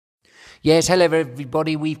Yes, hello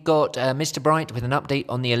everybody. We've got Mr. Bright with an update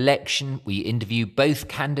on the election. We interview both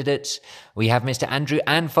candidates. We have Mr. Andrew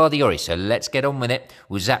and Father Yori, so let's get on with it.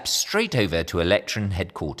 We'll zap straight over to election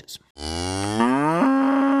headquarters.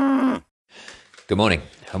 Good morning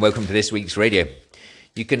and welcome to this week's radio.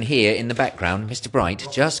 You can hear in the background Mr. Bright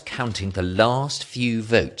just counting the last few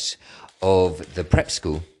votes of the prep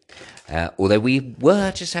school. Although we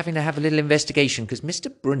were just having to have a little investigation because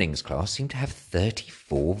Mr. Brunning's class seemed to have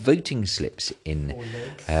 34 voting slips in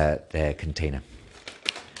their container.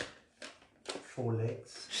 4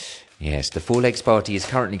 legs. Yes, the Four Legs Party is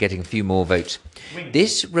currently getting a few more votes.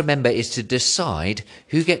 This, remember, is to decide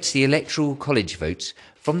who gets the Electoral College votes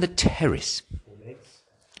from the terrace. 4 legs.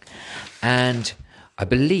 And I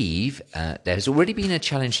believe there's already been a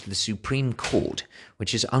challenge to the Supreme Court,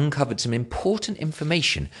 which has uncovered some important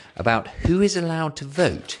information about who is allowed to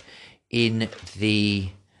vote in the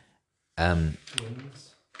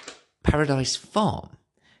Paradise Farm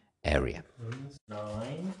area.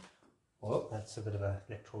 9. Well, that's a bit of an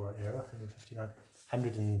electoral error. 159,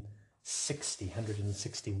 160,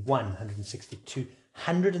 161, 162,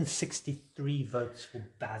 163 votes for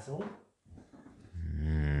Basil.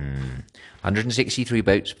 163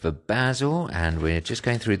 votes for Basil, and we're just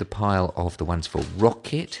going through the pile of the ones for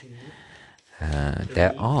Rocket.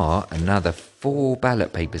 There are another 4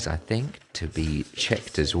 ballot papers, I think, to be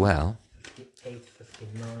checked as well. 58,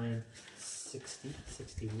 59, 60,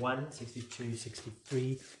 61, 62,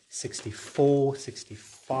 63, 64,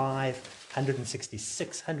 65,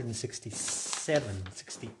 166, 167,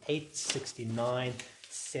 68, 69,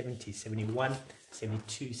 70, 71,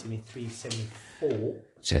 72, 73, 74.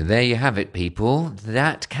 So there you have it, people.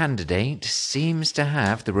 That candidate seems to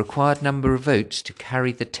have the required number of votes to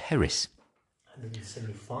carry the terrace.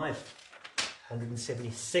 175,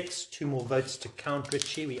 176, 2 more votes to count,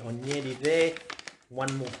 Richie. We are nearly there.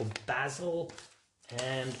 1 more for Basil,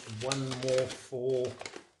 and 1 more for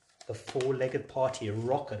the Four-Legged Party,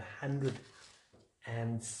 Rocket,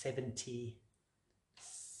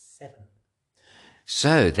 177.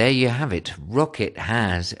 So there you have it. Rocket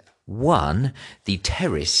has won the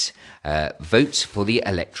terrace votes for the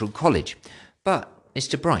Electoral College. But,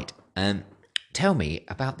 Mr. Bright, tell me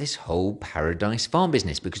about this whole Paradise Farm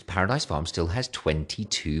business, because Paradise Farm still has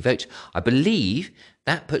 22 votes. I believe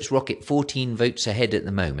that puts Rocket 14 votes ahead at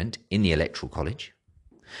the moment in the Electoral College.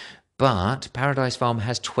 But Paradise Farm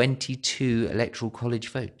has 22 Electoral College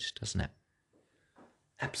votes, doesn't it?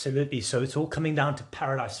 Absolutely. So it's all coming down to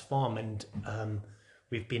Paradise Farm, and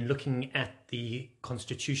we've been looking at the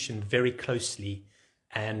Constitution very closely,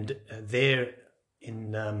 and there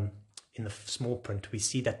in the small print we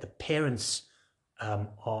see that the parents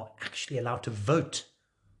are actually allowed to vote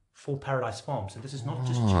for Paradise Farm. So this is not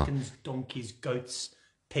just chickens, donkeys, goats,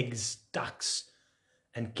 pigs, ducks,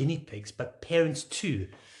 and guinea pigs, but parents too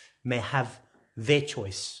may have their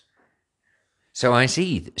choice. So I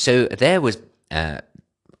see. So there was...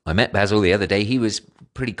 I met Basil the other day. He was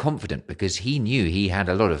pretty confident because he knew he had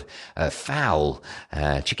a lot of fowl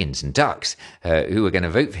chickens and ducks who were going to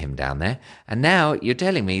vote for him down there. And now you're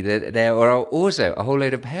telling me that there are also a whole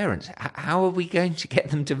load of parents. How are we going to get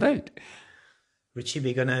them to vote? Richie,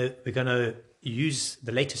 we're gonna use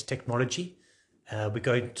the latest technology.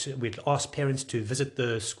 We'll ask parents to visit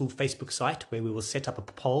the school Facebook site where we will set up a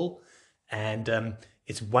poll, and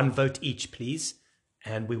it's 1 vote each, please,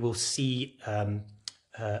 and we will see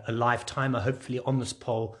a live timer, hopefully, on this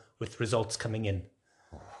poll with results coming in.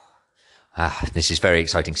 This is very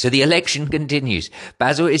exciting. So the election continues.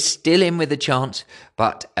 Basil is still in with a chance,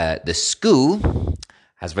 but the school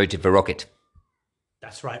has voted for Rocket.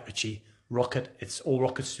 That's right, Richie. Rocket, it's all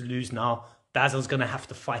Rockets to lose now. Basil's going to have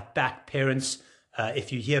to fight back. Parents,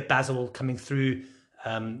 if you hear Basil coming through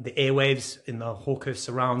the airwaves in the Hawker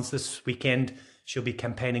surrounds this weekend, she'll be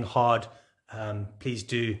campaigning hard. Please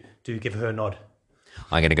do give her a nod.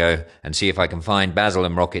 I'm going to go and see if I can find Basil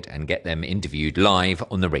and Rocket and get them interviewed live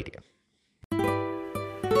on the radio.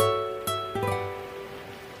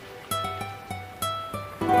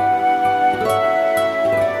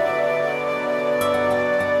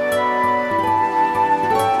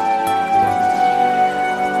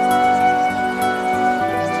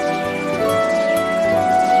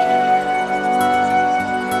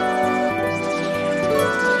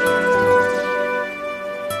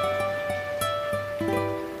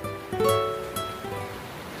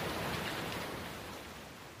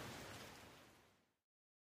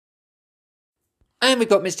 And we've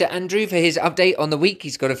got Mr. Andrew for his update on the week.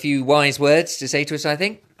 He's got a few wise words to say to us, I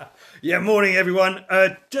think. Yeah, morning everyone.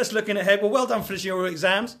 Just looking ahead. Well done finishing your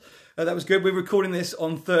exams. That was good. We're recording this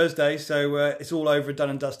on Thursday, so it's all over, done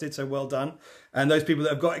and dusted, so well done. And those people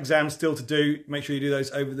that have got exams still to do, make sure you do those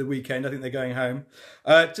over the weekend. I think they're going home.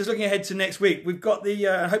 Just looking ahead to next week, we've got the,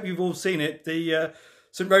 I hope you've all seen it, the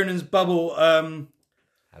St Ronan's Bubble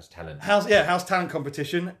House talent. House talent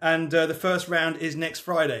competition. And the first round is next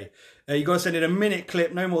Friday. You've got to send in a minute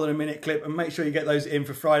clip, no more than a minute clip, and make sure you get those in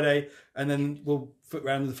for Friday, and then we'll foot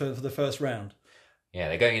round for the first round. Yeah,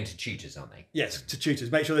 they're going into tutors, aren't they? Yes, to tutors.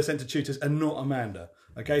 Make sure they're sent to tutors and not Amanda.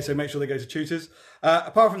 Okay, so make sure they go to tutors.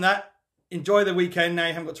 Apart from that, enjoy the weekend now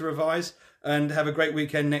you haven't got to revise, and have a great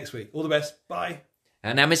weekend next week. All the best. Bye.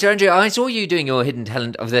 Now, Mr. Andrew, I saw you doing your hidden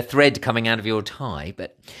talent of the thread coming out of your tie,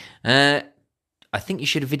 but I think you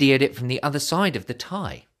should have videoed it from the other side of the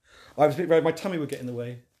tie. I was a bit worried my tummy would get in the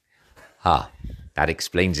way. Ah, that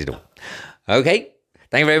explains it all. Okay,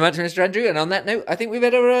 thank you very much, Mr. Andrew. And on that note, I think we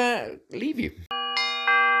better leave you.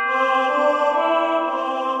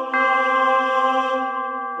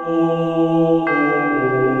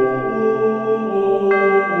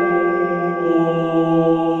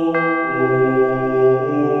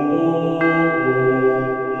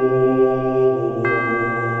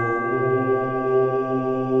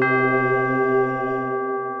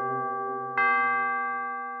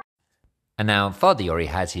 And now Father Yori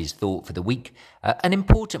has his thought for the week, an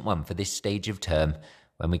important one for this stage of term,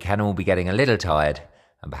 when we can all be getting a little tired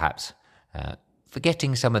and perhaps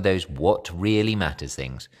forgetting some of those what really matters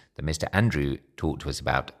things that Mr. Andrew talked to us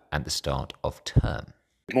about at the start of term.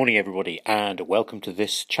 Good morning, everybody, and welcome to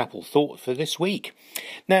this chapel thought for this week.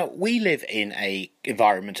 Now, we live in an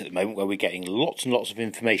environment at the moment where we're getting lots and lots of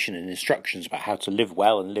information and instructions about how to live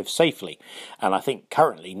well and live safely. And I think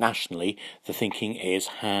currently, nationally, the thinking is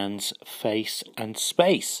hands, face and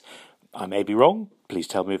space. I may be wrong, please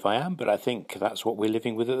tell me if I am, but I think that's what we're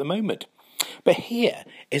living with at the moment. But here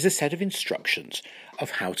is a set of instructions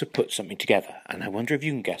of how to put something together, and I wonder if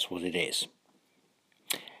you can guess what it is.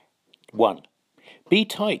 1. B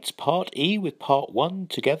tights part E with part 1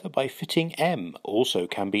 together by fitting M. Also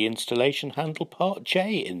can be installation handle part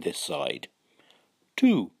J in this side.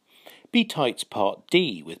 2. B tights part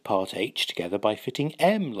D with part H together by fitting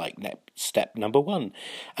M like step number 1,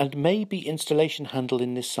 and may be installation handle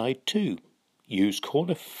in this side too. Use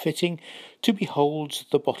corner fitting to behold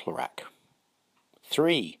the bottle rack.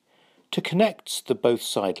 3. To connect the both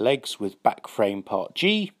side legs with back frame part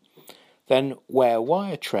G, then wear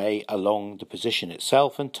wire tray along the position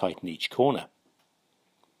itself and tighten each corner.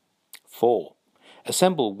 4.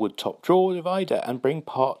 Assemble wood top drawer divider and bring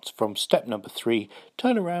parts from step number 3,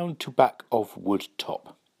 turn around to back of wood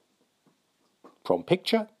top. From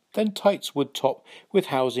picture, then tights wood top with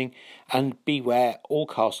housing and beware all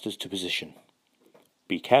casters to position.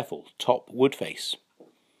 Be careful, top wood face.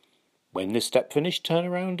 When this step finished, turn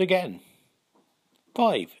around again.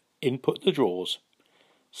 5. Input the drawers.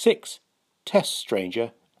 6. Test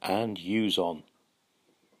stranger and use on.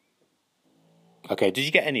 Okay, did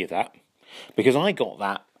you get any of that? Because I got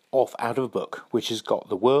that off out of a book which has got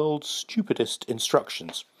the world's stupidest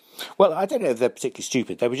instructions. Well, I don't know if they're particularly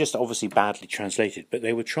stupid. They were just obviously badly translated, but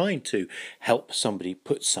they were trying to help somebody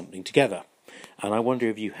put something together. And I wonder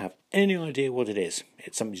if you have any idea what it is.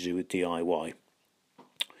 It's something to do with DIY.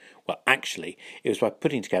 Well, actually, it was by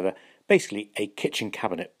putting together basically a kitchen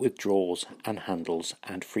cabinet with drawers and handles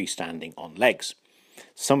and freestanding on legs.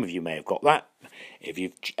 Some of you may have got that. If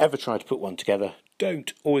you've ever tried to put one together,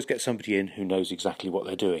 don't always get somebody in who knows exactly what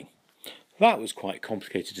they're doing. That was quite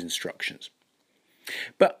complicated instructions.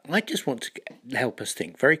 But I just want to help us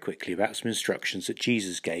think very quickly about some instructions that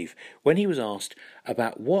Jesus gave when he was asked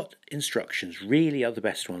about what instructions really are the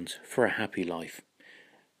best ones for a happy life.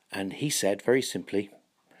 And he said very simply,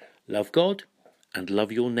 love God and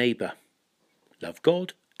love your neighbour. Love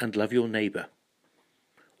God and love your neighbour.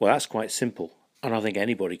 Well, that's quite simple, and I think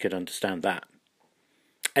anybody could understand that.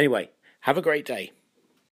 Anyway, have a great day.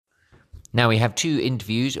 Now we have 2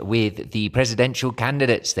 interviews with the presidential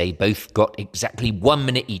candidates. They both got exactly 1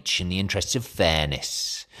 minute each in the interests of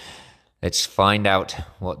fairness. Let's find out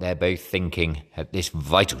what they're both thinking at this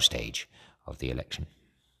vital stage of the election.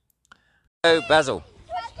 Hello, Basil.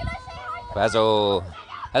 Basil.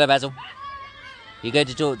 Hello, Basil. You're going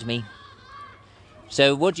to talk to me.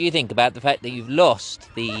 So what do you think about the fact that you've lost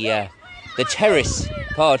the terrace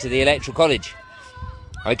part of the Electoral College?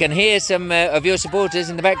 I can hear some of your supporters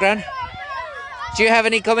in the background. Do you have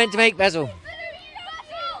any comment to make, Basil?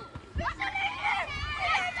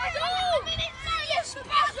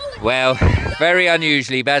 Well, very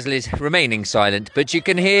unusually, Basil is remaining silent, but you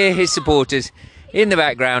can hear his supporters in the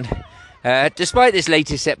background. Despite this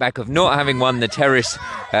latest setback of not having won the terrace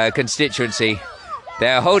constituency,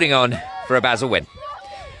 they're holding on for a Basil win.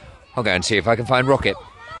 I'll go and see if I can find Rocket.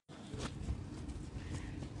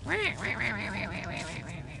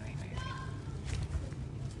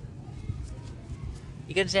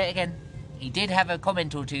 You can say it again. He did have a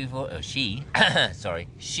comment or two for... Oh, she. Sorry.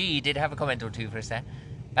 She did have a comment or two for us there.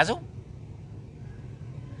 Basil?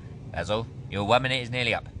 Basil, your 1 minute is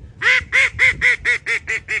nearly up.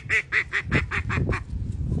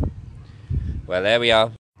 Well, there we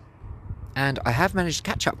are. And I have managed to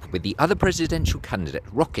catch up with the other presidential candidate,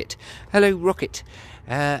 Rocket. Hello, Rocket.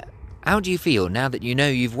 How do you feel now that you know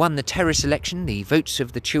you've won the terrace election, the votes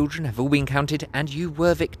of the children have all been counted, and you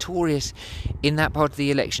were victorious in that part of the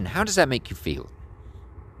election? How does that make you feel?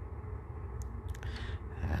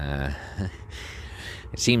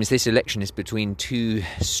 It seems this election is between two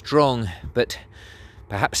strong, but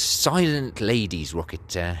perhaps silent ladies,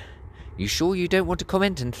 Rocket. You sure you don't want to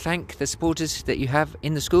comment and thank the supporters that you have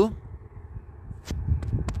in the school?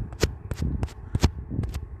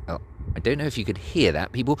 I don't know if you could hear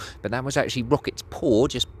that, people, but that was actually Rocket's paw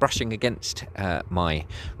just brushing against my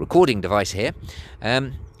recording device here.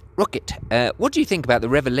 Rocket, what do you think about the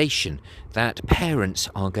revelation that parents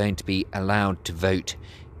are going to be allowed to vote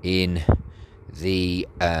in the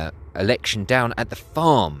election down at the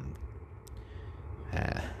farm?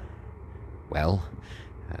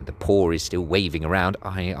 The paw is still waving around.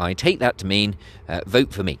 I take that to mean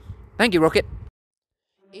vote for me. Thank you, Rocket.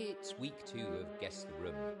 It's week 2 of Guess the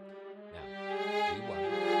Room. Now, we won.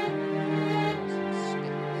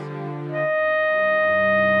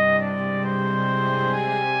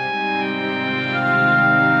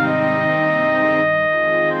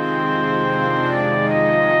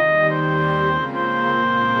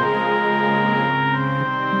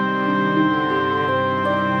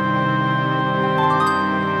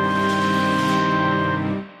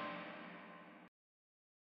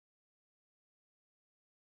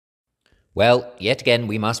 Well, yet again,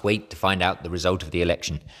 we must wait to find out the result of the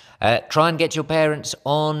election. Try and get your parents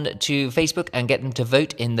on to Facebook and get them to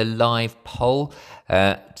vote in the live poll.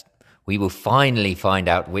 We will finally find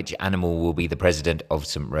out which animal will be the president of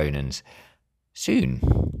St. Ronan's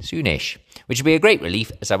soonish, which will be a great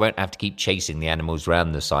relief as I won't have to keep chasing the animals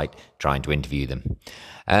round the site trying to interview them.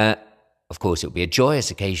 Of course, it will be a joyous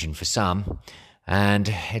occasion for some,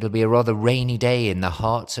 and it'll be a rather rainy day in the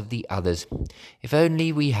hearts of the others. If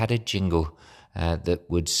only we had a jingle that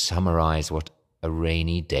would summarise what a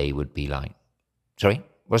rainy day would be like. Sorry,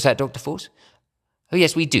 what's that, Dr. Force? Oh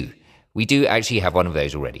yes, we do. We do actually have one of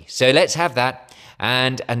those already. So let's have that,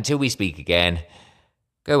 and until we speak again,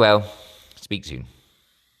 go well, speak soon.